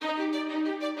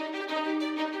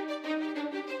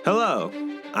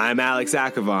Hello, I'm Alex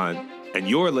Akavon, and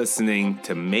you're listening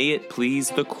to May It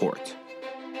Please the Court.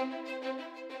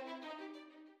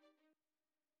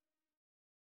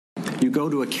 You go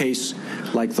to a case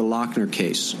like the Lochner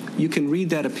case. You can read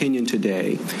that opinion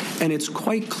today, and it's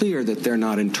quite clear that they're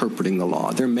not interpreting the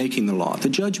law. They're making the law. The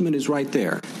judgment is right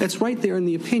there. That's right there in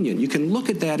the opinion. You can look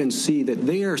at that and see that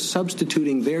they are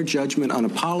substituting their judgment on a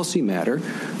policy matter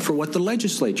for what the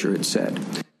legislature had said.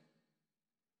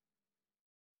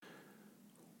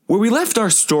 Where we left our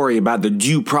story about the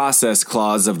Due Process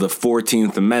Clause of the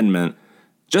 14th Amendment,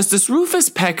 Justice Rufus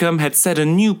Peckham had set a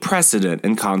new precedent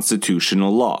in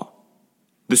constitutional law.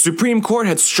 The Supreme Court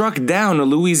had struck down a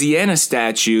Louisiana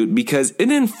statute because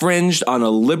it infringed on a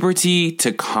liberty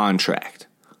to contract.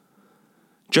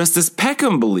 Justice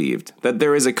Peckham believed that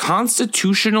there is a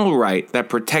constitutional right that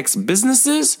protects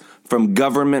businesses from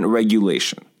government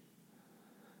regulation.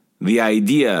 The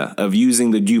idea of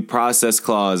using the Due Process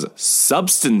Clause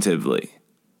substantively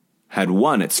had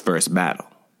won its first battle.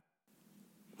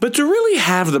 But to really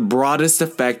have the broadest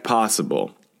effect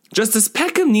possible, Justice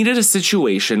Peckham needed a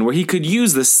situation where he could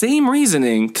use the same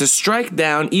reasoning to strike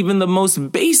down even the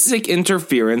most basic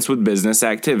interference with business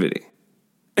activity.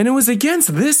 And it was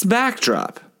against this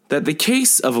backdrop that the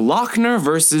case of Lochner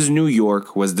versus New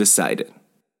York was decided.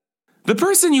 The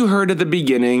person you heard at the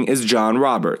beginning is John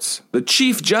Roberts, the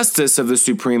Chief Justice of the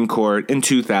Supreme Court in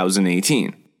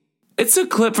 2018. It's a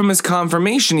clip from his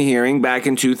confirmation hearing back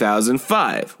in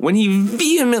 2005, when he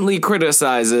vehemently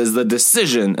criticizes the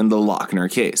decision in the Lochner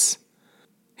case.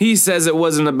 He says it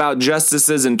wasn't about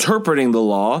justices interpreting the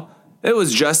law, it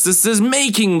was justices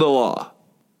making the law.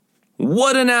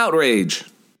 What an outrage!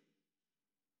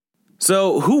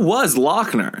 So, who was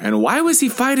Lochner, and why was he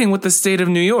fighting with the state of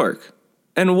New York?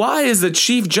 And why is the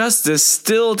Chief Justice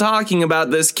still talking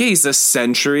about this case a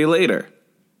century later?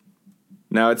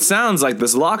 Now, it sounds like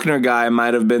this Lochner guy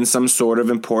might have been some sort of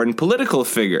important political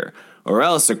figure, or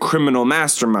else a criminal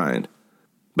mastermind.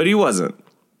 But he wasn't.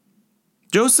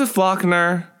 Joseph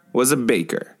Lochner was a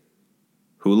baker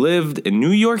who lived in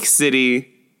New York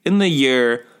City in the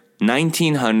year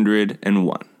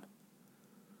 1901.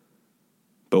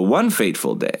 But one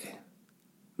fateful day,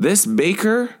 this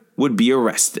baker would be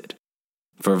arrested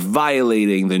for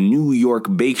violating the New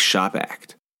York Bake Shop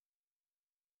Act.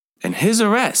 And his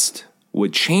arrest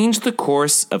would change the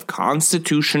course of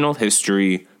constitutional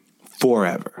history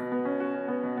forever.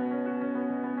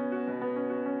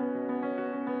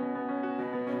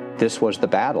 This was the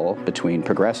battle between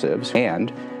progressives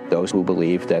and those who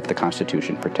believed that the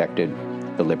Constitution protected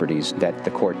the liberties that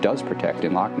the court does protect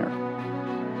in Lochner.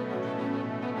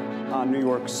 New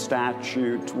York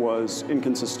statute was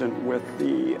inconsistent with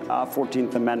the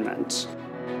 14th Amendment.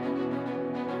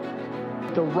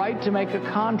 The right to make a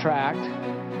contract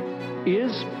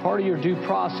is part of your due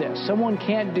process. Someone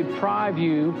can't deprive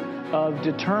you of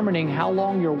determining how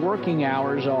long your working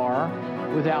hours are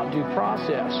without due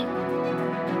process.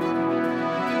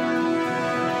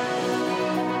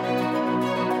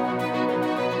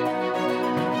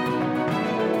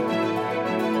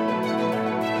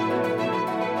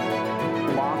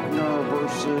 Lochner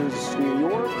versus New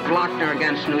York. Lochner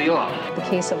against New York. The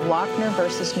case of Lochner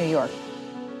versus New York.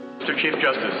 Mr. Chief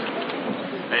Justice,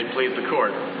 may it please the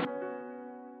court.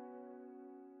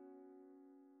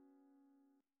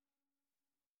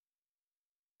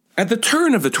 At the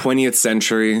turn of the 20th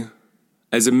century,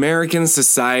 as American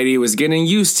society was getting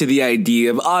used to the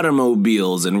idea of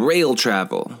automobiles and rail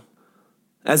travel,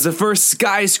 as the first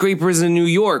skyscrapers in New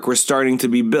York were starting to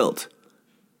be built,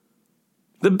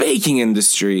 the baking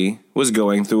industry was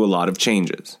going through a lot of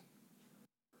changes.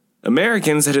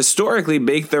 Americans had historically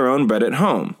baked their own bread at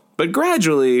home, but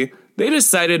gradually, they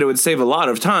decided it would save a lot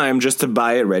of time just to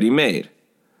buy it ready-made.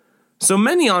 So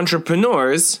many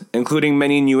entrepreneurs, including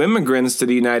many new immigrants to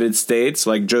the United States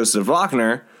like Joseph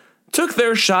Lochner, took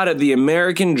their shot at the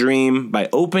American dream by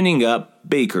opening up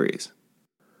bakeries.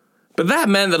 But that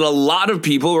meant that a lot of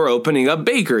people were opening up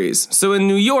bakeries, so in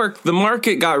New York, the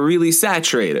market got really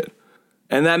saturated.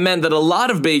 And that meant that a lot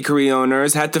of bakery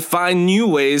owners had to find new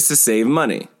ways to save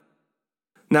money.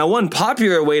 Now, one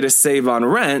popular way to save on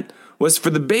rent was for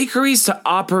the bakeries to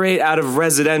operate out of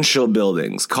residential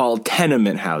buildings called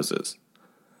tenement houses.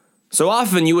 So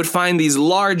often you would find these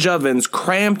large ovens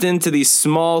cramped into these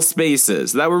small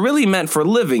spaces that were really meant for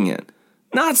living in,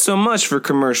 not so much for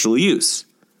commercial use.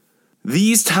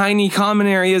 These tiny common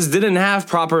areas didn't have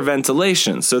proper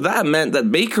ventilation, so that meant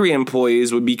that bakery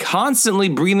employees would be constantly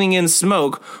breathing in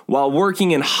smoke while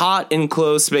working in hot,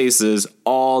 enclosed spaces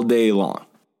all day long.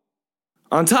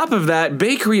 On top of that,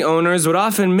 bakery owners would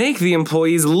often make the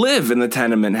employees live in the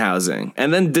tenement housing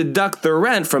and then deduct the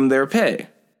rent from their pay.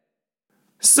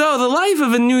 So the life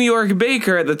of a New York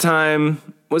baker at the time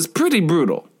was pretty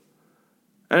brutal.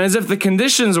 And as if the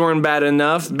conditions weren't bad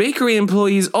enough, bakery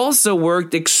employees also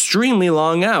worked extremely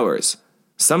long hours,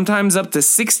 sometimes up to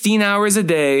 16 hours a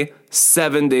day,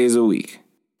 7 days a week.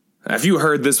 If you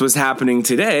heard this was happening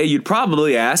today, you'd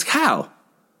probably ask, how?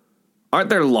 Aren't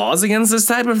there laws against this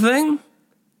type of thing?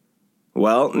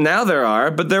 Well, now there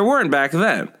are, but there weren't back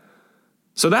then.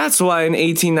 So that's why in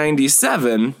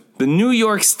 1897, the New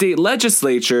York State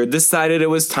Legislature decided it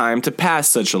was time to pass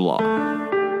such a law.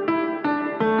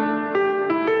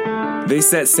 They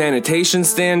set sanitation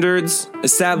standards,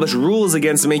 established rules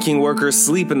against making workers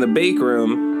sleep in the bake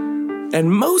room,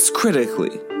 and most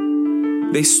critically,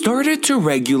 they started to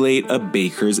regulate a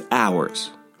baker's hours.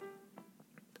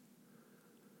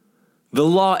 The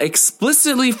law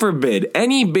explicitly forbid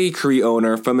any bakery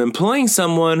owner from employing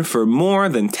someone for more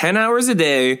than 10 hours a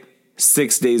day,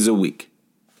 6 days a week,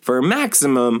 for a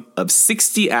maximum of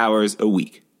 60 hours a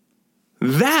week.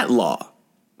 That law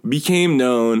became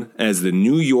known as the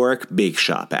New York Bake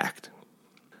Shop Act.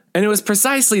 And it was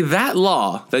precisely that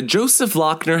law that Joseph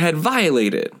Lochner had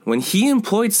violated when he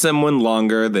employed someone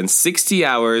longer than 60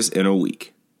 hours in a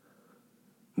week.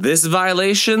 This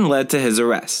violation led to his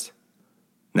arrest.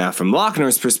 Now, from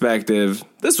Lochner's perspective,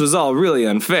 this was all really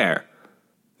unfair.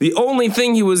 The only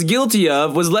thing he was guilty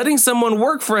of was letting someone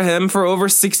work for him for over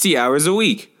 60 hours a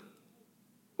week.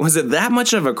 Was it that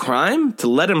much of a crime to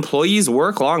let employees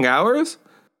work long hours?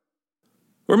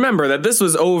 Remember that this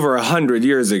was over 100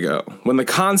 years ago, when the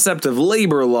concept of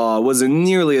labor law wasn't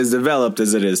nearly as developed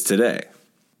as it is today.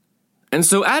 And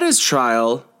so at his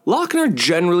trial, Lochner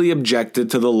generally objected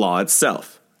to the law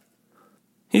itself.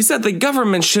 He said the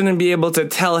government shouldn't be able to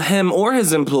tell him or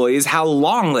his employees how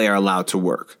long they are allowed to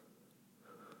work.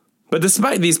 But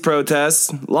despite these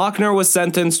protests, Lochner was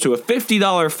sentenced to a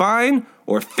 $50 fine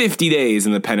or 50 days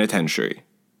in the penitentiary.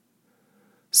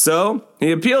 So,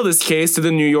 he appealed his case to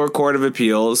the New York Court of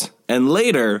Appeals and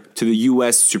later to the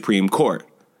U.S. Supreme Court,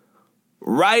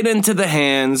 right into the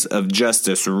hands of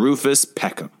Justice Rufus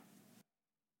Peckham.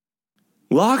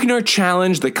 Lochner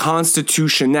challenged the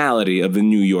constitutionality of the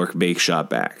New York Bake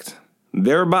Shop Act,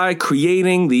 thereby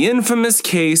creating the infamous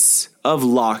case of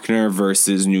Lochner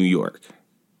versus New York.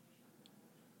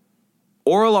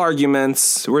 Oral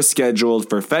arguments were scheduled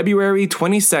for February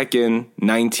 22nd,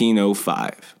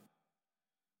 1905.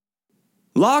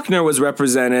 Lochner was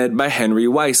represented by Henry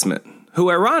Weissman, who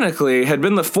ironically had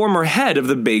been the former head of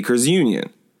the Bakers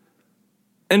Union.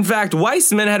 In fact,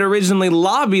 Weissman had originally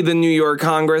lobbied the New York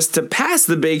Congress to pass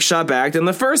the Bake Shop Act in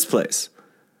the first place.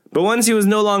 But once he was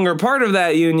no longer part of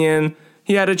that union,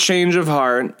 he had a change of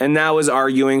heart and now was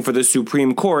arguing for the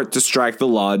Supreme Court to strike the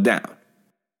law down.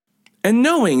 And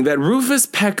knowing that Rufus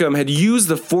Peckham had used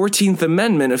the 14th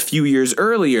Amendment a few years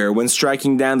earlier when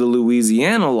striking down the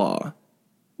Louisiana law,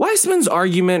 Weissman's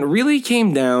argument really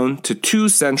came down to two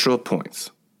central points.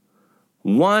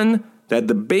 One, that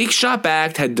the Bake Shop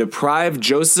Act had deprived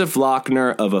Joseph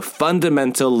Lochner of a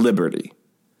fundamental liberty.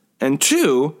 And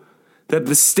two, that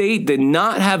the state did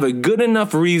not have a good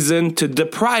enough reason to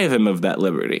deprive him of that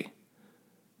liberty.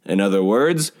 In other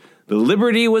words, the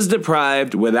liberty was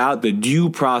deprived without the due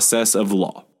process of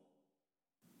law.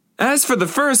 As for the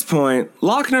first point,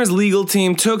 Lochner's legal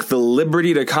team took the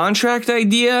liberty to contract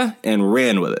idea and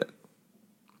ran with it.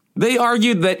 They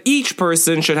argued that each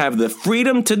person should have the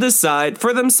freedom to decide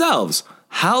for themselves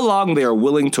how long they are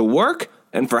willing to work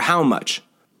and for how much.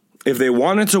 If they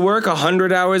wanted to work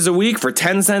 100 hours a week for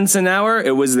 10 cents an hour,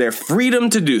 it was their freedom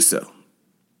to do so.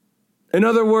 In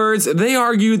other words, they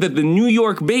argued that the New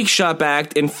York Bake Shop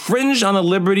Act infringed on the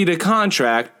liberty to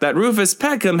contract that Rufus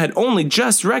Peckham had only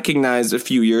just recognized a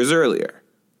few years earlier.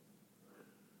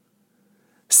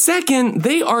 Second,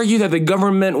 they argued that the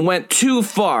government went too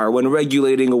far when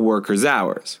regulating a worker's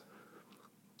hours.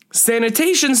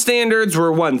 Sanitation standards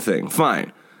were one thing,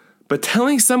 fine, but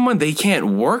telling someone they can't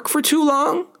work for too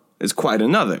long is quite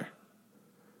another.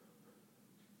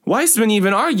 Weissman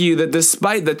even argued that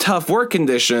despite the tough work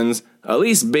conditions, at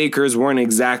least bakers weren't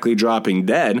exactly dropping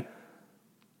dead.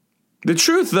 The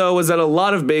truth, though, was that a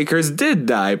lot of bakers did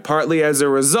die, partly as a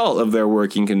result of their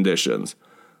working conditions.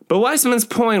 But Weissman's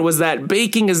point was that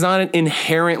baking is not an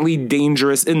inherently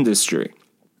dangerous industry,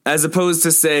 as opposed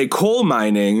to, say, coal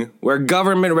mining, where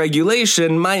government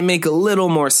regulation might make a little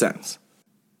more sense.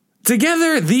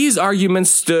 Together, these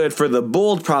arguments stood for the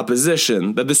bold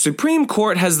proposition that the Supreme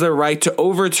Court has the right to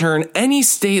overturn any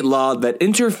state law that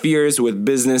interferes with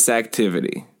business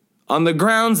activity, on the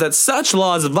grounds that such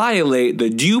laws violate the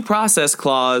Due Process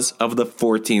Clause of the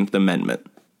 14th Amendment.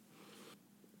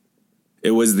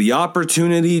 It was the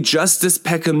opportunity Justice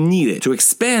Peckham needed to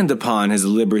expand upon his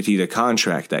liberty to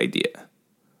contract idea.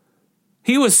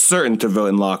 He was certain to vote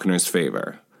in Lochner's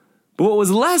favor, but what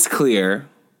was less clear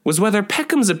was whether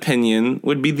Peckham's opinion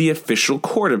would be the official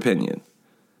court opinion.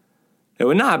 It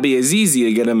would not be as easy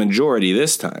to get a majority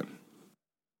this time.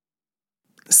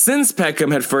 Since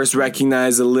Peckham had first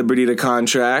recognized the liberty to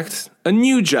contract, a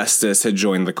new justice had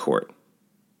joined the court.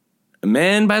 A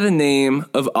man by the name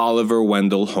of Oliver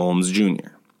Wendell Holmes,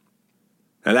 Jr.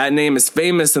 Now that name is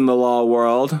famous in the law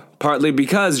world, partly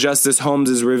because Justice Holmes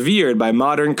is revered by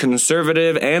modern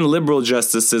conservative and liberal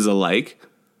justices alike,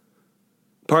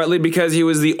 partly because he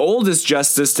was the oldest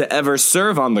justice to ever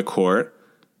serve on the court.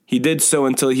 He did so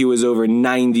until he was over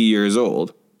 90 years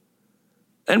old,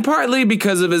 and partly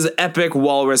because of his epic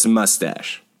walrus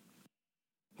mustache.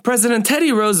 President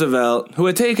Teddy Roosevelt, who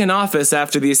had taken office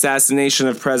after the assassination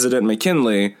of President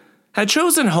McKinley, had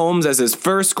chosen Holmes as his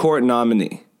first court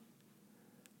nominee.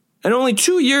 And only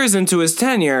 2 years into his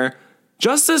tenure,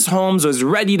 Justice Holmes was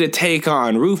ready to take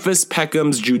on Rufus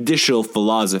Peckham's judicial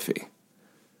philosophy.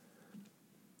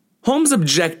 Holmes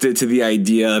objected to the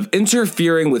idea of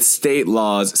interfering with state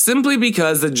laws simply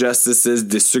because the justices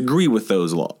disagree with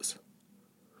those laws.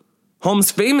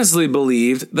 Holmes famously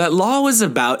believed that law was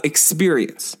about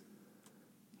experience.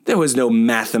 There was no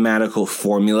mathematical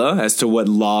formula as to what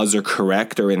laws are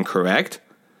correct or incorrect.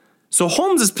 So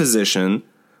Holmes' position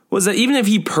was that even if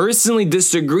he personally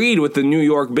disagreed with the New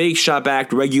York Bake Shop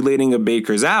Act regulating a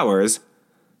baker's hours,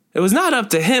 it was not up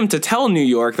to him to tell New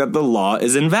York that the law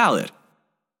is invalid.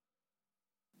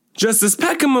 Justice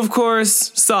Peckham, of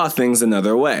course, saw things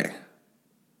another way.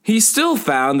 He still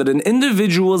found that an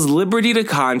individual's liberty to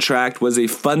contract was a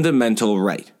fundamental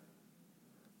right.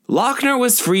 Lochner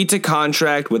was free to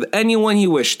contract with anyone he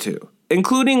wished to,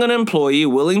 including an employee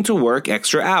willing to work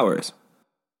extra hours.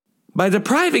 By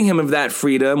depriving him of that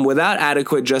freedom without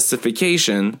adequate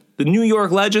justification, the New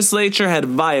York legislature had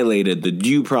violated the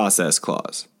Due Process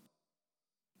Clause.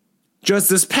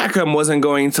 Justice Peckham wasn't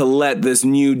going to let this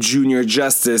new junior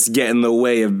justice get in the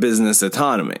way of business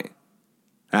autonomy.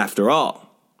 After all,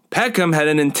 Peckham had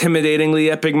an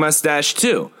intimidatingly epic mustache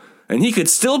too, and he could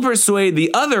still persuade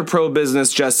the other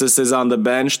pro-business justices on the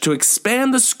bench to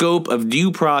expand the scope of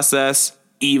due process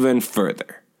even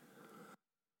further.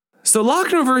 So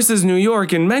Lochner versus New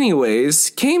York in many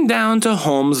ways came down to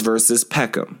Holmes versus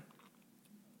Peckham.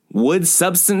 Would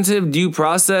substantive due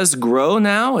process grow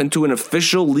now into an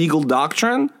official legal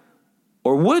doctrine?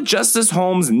 Or would Justice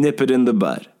Holmes nip it in the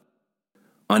bud?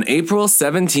 On April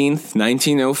 17,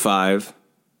 1905,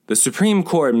 the Supreme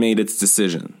Court made its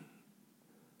decision.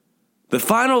 The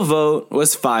final vote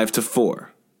was 5-4.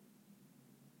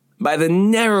 By the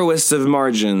narrowest of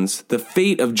margins, the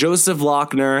fate of Joseph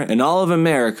Lochner and all of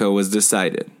America was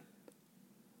decided.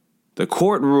 The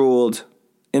court ruled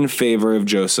in favor of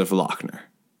Joseph Lochner.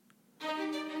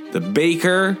 The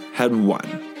baker had won.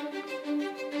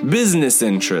 Business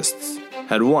interests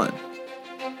had won.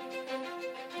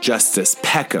 Justice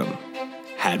Peckham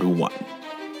had won.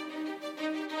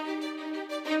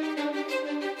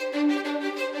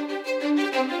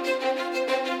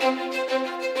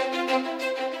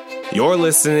 You're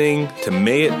listening to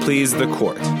May It Please the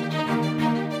Court.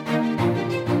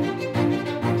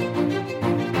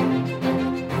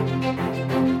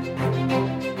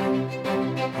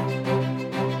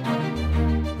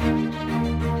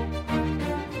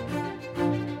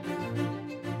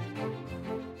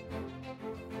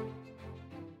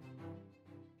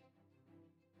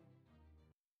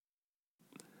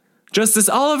 Justice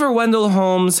Oliver Wendell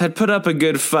Holmes had put up a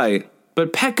good fight,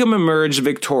 but Peckham emerged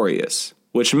victorious,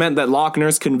 which meant that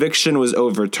Lochner's conviction was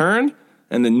overturned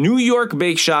and the New York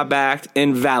Bake Shop Act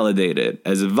invalidated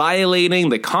as violating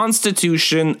the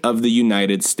Constitution of the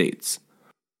United States.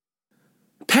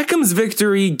 Peckham's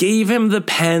victory gave him the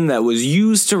pen that was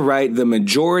used to write the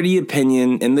majority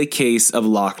opinion in the case of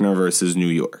Lochner versus New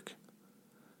York.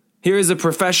 Here is a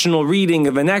professional reading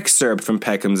of an excerpt from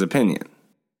Peckham's opinion.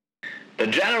 The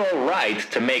general right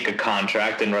to make a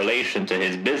contract in relation to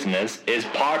his business is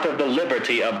part of the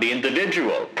liberty of the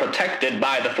individual, protected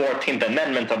by the 14th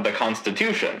Amendment of the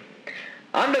Constitution.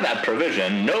 Under that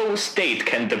provision, no state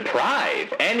can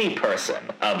deprive any person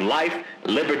of life,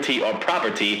 liberty, or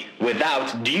property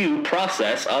without due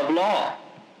process of law.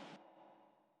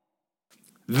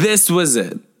 This was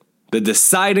it, the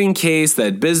deciding case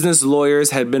that business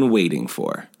lawyers had been waiting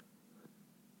for.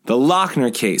 The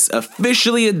Lochner case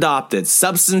officially adopted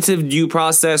substantive due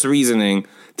process reasoning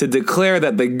to declare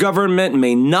that the government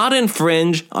may not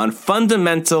infringe on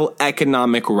fundamental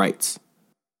economic rights.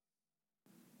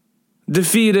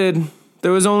 Defeated,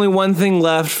 there was only one thing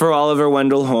left for Oliver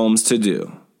Wendell Holmes to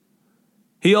do.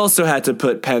 He also had to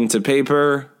put pen to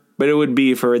paper, but it would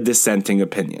be for a dissenting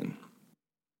opinion.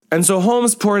 And so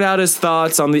Holmes poured out his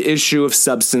thoughts on the issue of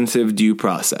substantive due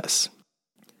process.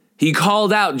 He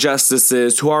called out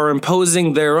justices who are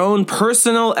imposing their own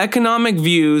personal economic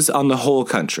views on the whole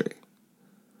country.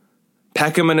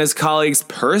 Peckham and his colleagues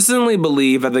personally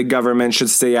believe that the government should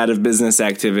stay out of business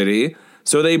activity,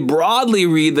 so they broadly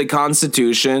read the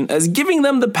Constitution as giving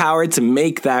them the power to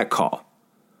make that call.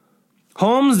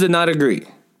 Holmes did not agree.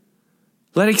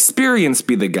 Let experience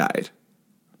be the guide.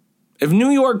 If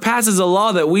New York passes a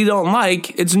law that we don't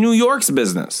like, it's New York's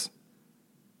business.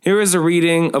 Here is a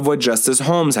reading of what Justice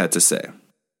Holmes had to say.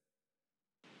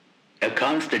 A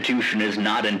constitution is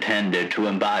not intended to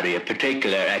embody a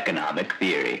particular economic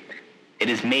theory. It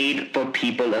is made for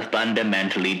people of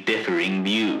fundamentally differing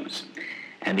views.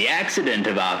 And the accident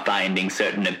of our finding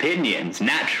certain opinions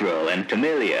natural and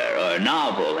familiar, or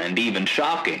novel and even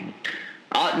shocking,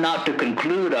 ought not to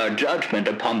conclude our judgment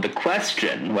upon the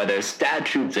question whether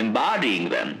statutes embodying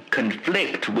them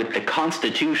conflict with the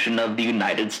Constitution of the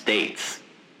United States.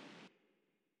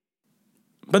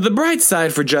 But the bright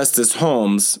side for Justice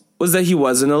Holmes was that he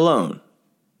wasn't alone.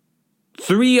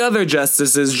 3 other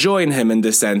justices joined him in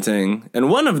dissenting, and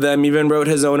one of them even wrote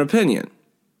his own opinion.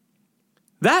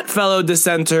 That fellow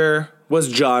dissenter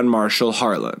was John Marshall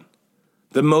Harlan,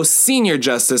 the most senior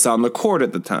justice on the court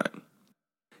at the time.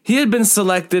 He had been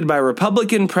selected by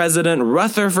Republican President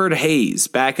Rutherford Hayes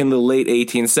back in the late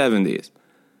 1870s,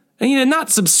 and he did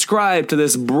not subscribe to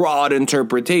this broad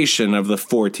interpretation of the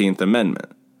 14th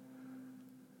Amendment.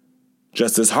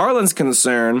 Justice Harlan's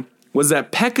concern was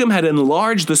that Peckham had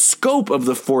enlarged the scope of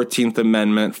the 14th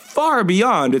Amendment far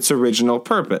beyond its original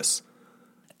purpose,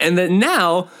 and that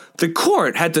now the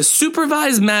court had to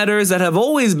supervise matters that have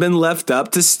always been left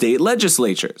up to state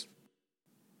legislatures.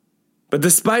 But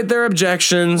despite their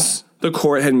objections, the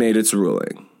court had made its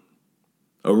ruling.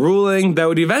 A ruling that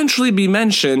would eventually be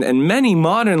mentioned in many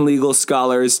modern legal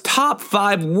scholars' top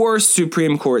 5 worst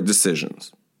Supreme Court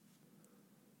decisions.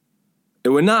 It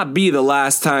would not be the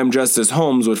last time Justice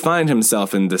Holmes would find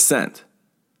himself in dissent.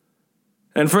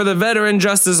 And for the veteran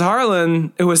Justice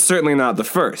Harlan, it was certainly not the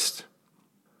first.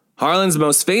 Harlan's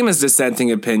most famous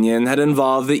dissenting opinion had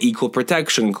involved the Equal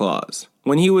Protection Clause,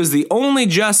 when he was the only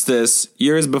justice,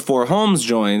 years before Holmes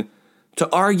joined, to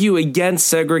argue against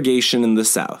segregation in the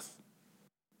South.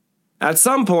 At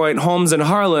some point, Holmes and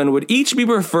Harlan would each be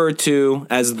referred to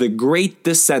as the great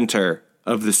dissenter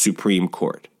of the Supreme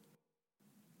Court.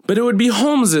 But it would be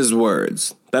Holmes's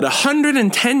words that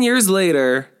 110 years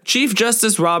later, Chief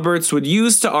Justice Roberts would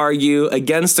use to argue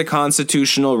against a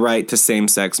constitutional right to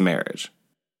same-sex marriage.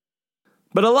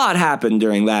 But a lot happened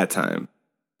during that time.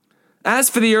 As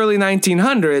for the early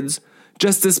 1900s,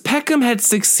 Justice Peckham had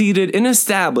succeeded in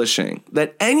establishing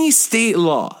that any state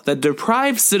law that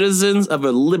deprived citizens of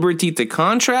a liberty to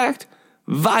contract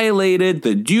violated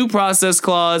the Due Process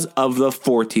Clause of the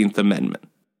 14th Amendment.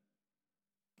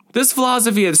 This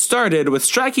philosophy had started with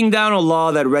striking down a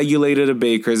law that regulated a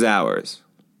baker's hours.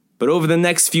 But over the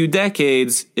next few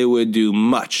decades, it would do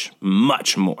much,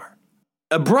 much more.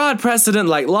 A broad precedent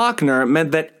like Lochner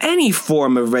meant that any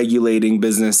form of regulating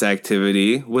business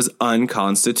activity was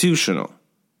unconstitutional.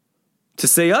 To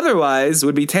say otherwise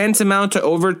would be tantamount to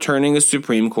overturning a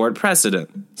Supreme Court precedent,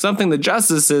 something the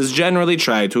justices generally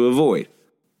tried to avoid.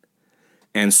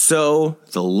 And so,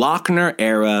 the Lochner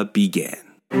Era began.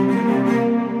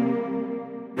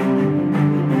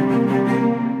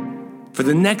 For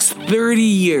the next 30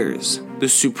 years, the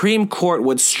Supreme Court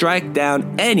would strike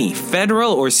down any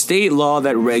federal or state law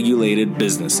that regulated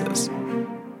businesses.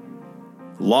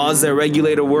 Laws that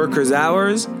regulate a worker's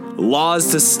hours, laws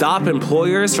to stop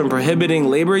employers from prohibiting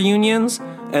labor unions,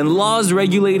 and laws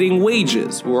regulating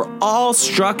wages were all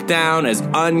struck down as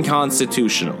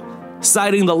unconstitutional,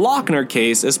 citing the Lochner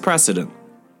case as precedent.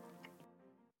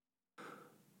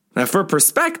 Now, for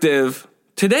perspective,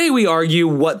 today we argue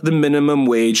what the minimum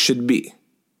wage should be.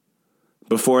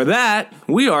 Before that,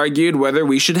 we argued whether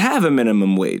we should have a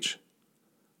minimum wage.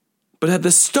 But at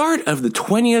the start of the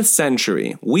 20th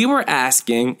century, we were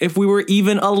asking if we were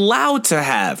even allowed to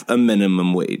have a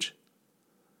minimum wage.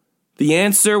 The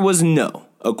answer was no,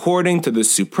 according to the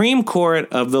Supreme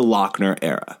Court of the Lochner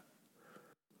Era.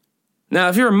 Now,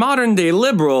 if you're a modern-day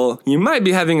liberal, you might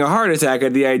be having a heart attack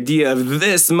at the idea of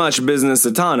this much business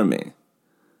autonomy.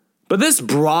 But this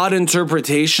broad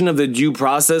interpretation of the Due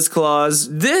Process Clause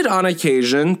did, on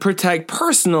occasion, protect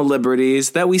personal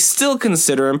liberties that we still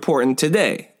consider important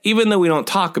today, even though we don't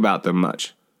talk about them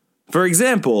much. For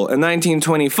example, in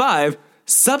 1925,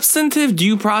 substantive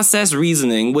due process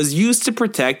reasoning was used to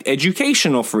protect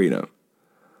educational freedom.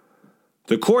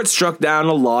 The court struck down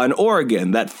a law in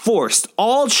Oregon that forced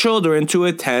all children to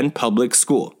attend public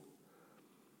school.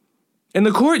 And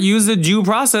the court used the due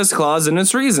process clause in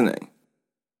its reasoning.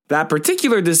 That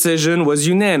particular decision was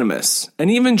unanimous, and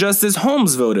even Justice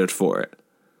Holmes voted for it.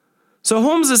 So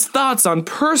Holmes's thoughts on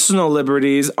personal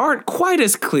liberties aren't quite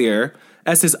as clear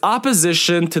as his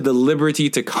opposition to the liberty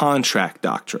to contract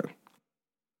doctrine.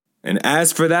 And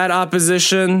as for that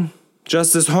opposition,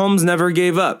 Justice Holmes never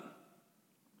gave up.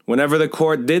 Whenever the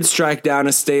court did strike down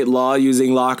a state law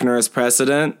using Lochner as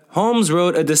precedent, Holmes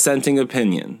wrote a dissenting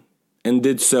opinion, and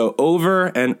did so over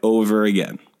and over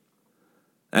again.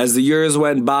 As the years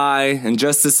went by and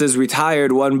justices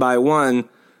retired one by one,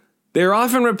 they were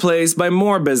often replaced by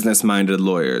more business-minded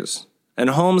lawyers, and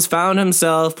Holmes found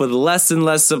himself with less and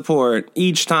less support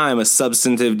each time a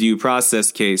substantive due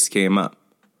process case came up.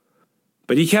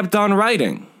 But he kept on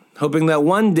writing, hoping that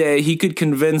one day he could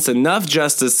convince enough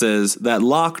justices that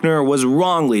Lochner was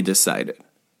wrongly decided.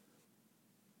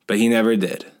 But he never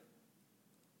did.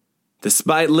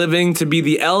 Despite living to be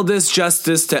the eldest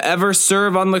justice to ever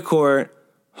serve on the court,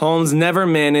 Holmes never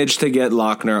managed to get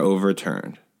Lochner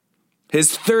overturned.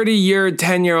 His 30-year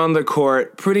tenure on the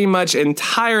court pretty much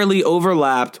entirely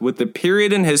overlapped with the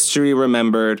period in history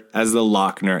remembered as the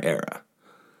Lochner Era.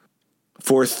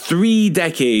 For 3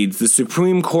 decades, the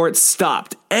Supreme Court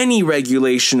stopped any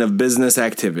regulation of business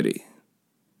activity.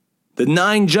 The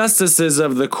 9 justices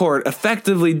of the court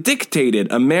effectively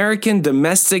dictated American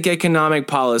domestic economic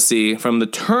policy from the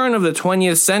turn of the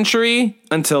 20th century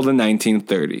until the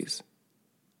 1930s.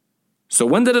 So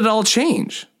when did it all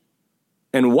change?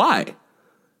 And why?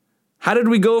 How did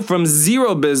we go from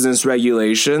zero business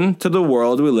regulation to the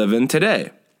world we live in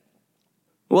today?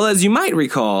 Well, as you might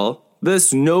recall,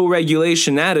 this no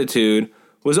regulation attitude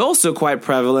was also quite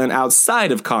prevalent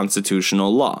outside of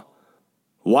constitutional law.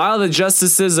 While the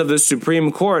justices of the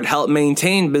Supreme Court helped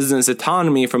maintain business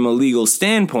autonomy from a legal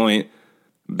standpoint,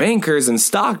 bankers and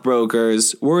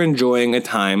stockbrokers were enjoying a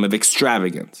time of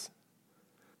extravagance.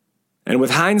 And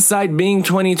with hindsight being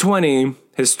 20/20,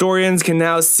 historians can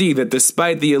now see that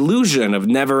despite the illusion of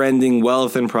never-ending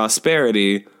wealth and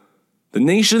prosperity, the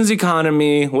nation's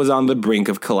economy was on the brink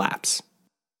of collapse.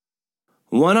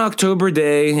 One October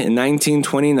day in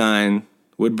 1929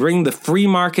 would bring the free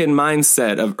market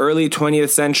mindset of early 20th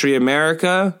century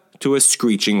America to a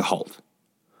screeching halt.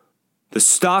 The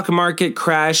stock market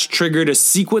crash triggered a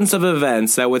sequence of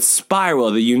events that would spiral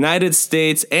the United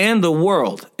States and the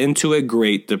world into a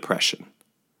Great Depression.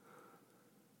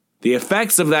 The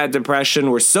effects of that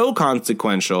depression were so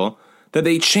consequential that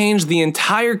they changed the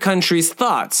entire country's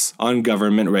thoughts on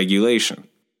government regulation.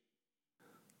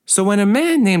 So when a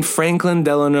man named Franklin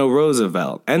Delano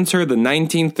Roosevelt entered the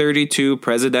 1932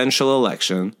 presidential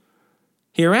election,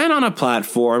 he ran on a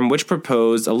platform which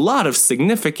proposed a lot of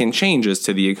significant changes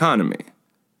to the economy.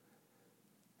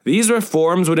 These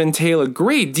reforms would entail a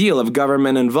great deal of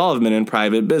government involvement in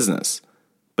private business,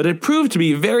 but it proved to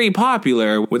be very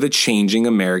popular with a changing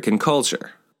American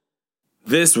culture.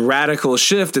 This radical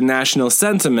shift in national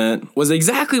sentiment was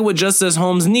exactly what Justice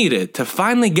Holmes needed to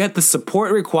finally get the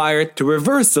support required to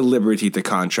reverse the liberty to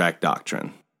contract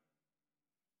doctrine.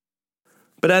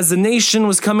 But as the nation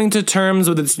was coming to terms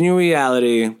with its new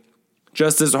reality,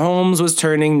 Justice Holmes was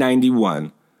turning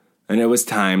 91, and it was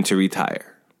time to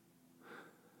retire.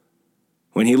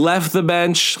 When he left the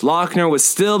bench, Lochner was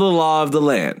still the law of the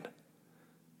land.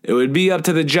 It would be up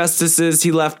to the justices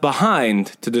he left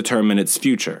behind to determine its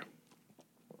future.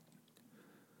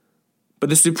 But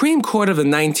the Supreme Court of the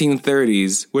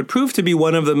 1930s would prove to be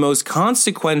one of the most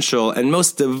consequential and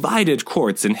most divided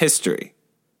courts in history.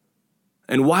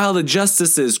 And while the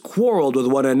justices quarreled with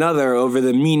one another over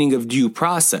the meaning of due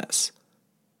process,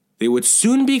 they would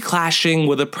soon be clashing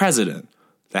with a president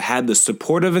that had the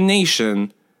support of a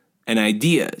nation and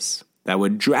ideas that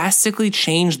would drastically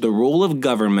change the role of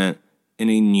government in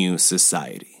a new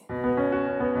society.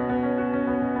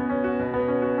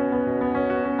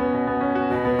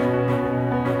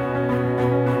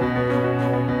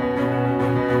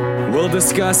 We'll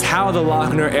discuss how the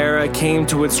Lochner era came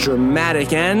to its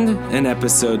dramatic end in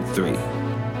episode 3.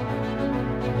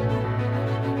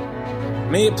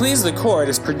 May It Please the Court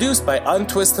is produced by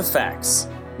Untwist the Facts.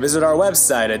 Visit our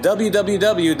website at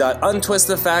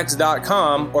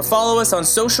www.untwistthefacts.com or follow us on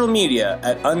social media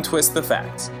at Untwist the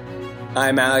Facts.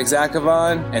 I'm Alex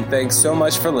Akavon, and thanks so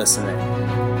much for listening.